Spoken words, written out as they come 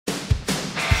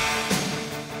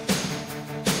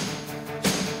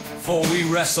For we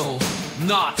wrestle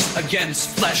not against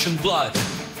flesh and blood,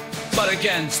 but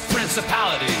against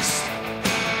principalities,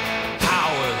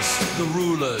 powers, the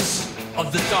rulers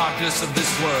of the darkness of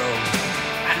this world,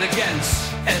 and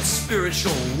against its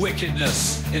spiritual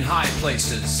wickedness in high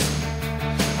places.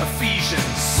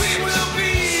 Ephesians. We will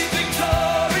be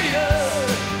victorious.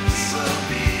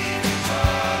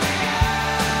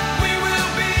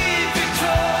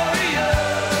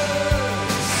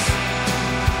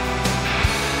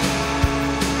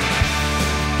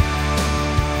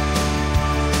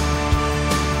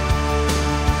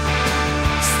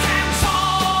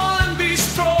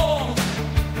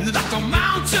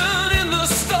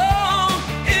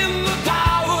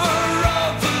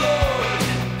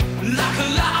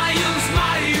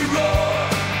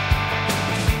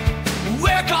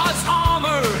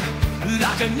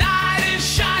 A knight in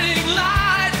shining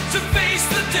light to face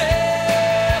the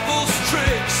devil's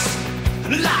tricks,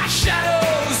 like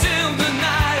shadows in the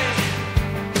night.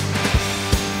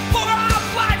 For our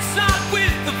fight's not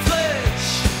with the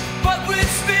flesh, but with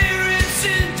spirits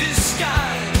in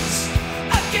disguise,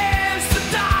 against the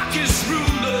darkest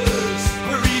rulers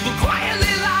where evil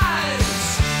quietly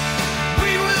lies.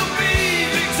 We will be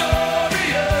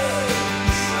victorious.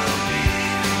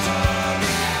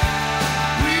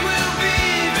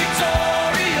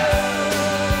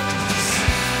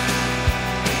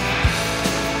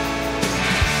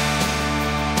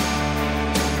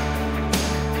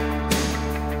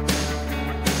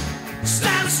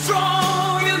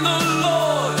 Strong in the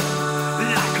Lord,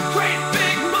 like a great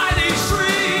big mighty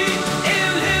tree,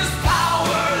 in his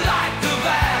power like the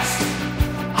vast,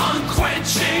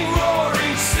 unquenching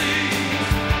roaring sea.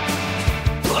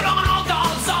 Put on all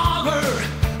God's armor,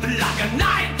 like a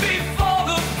knight before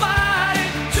the fight,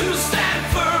 to stand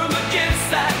firm against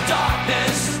that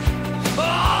darkness,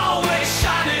 always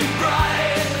shining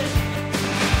bright.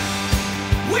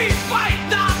 We fight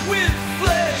not with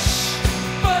flesh,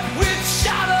 but with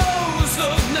shadows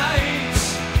of night,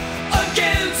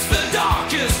 against the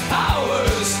darkest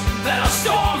powers that are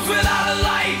storms without a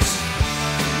light.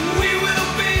 We will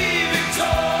be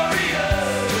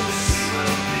victorious.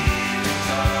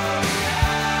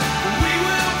 We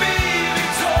will be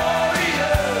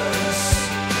victorious.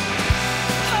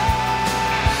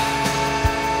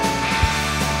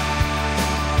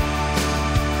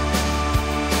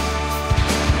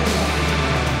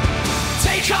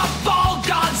 Take up all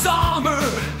God's armor,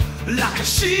 like a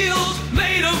shield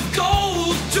made of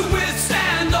gold, to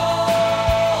withstand all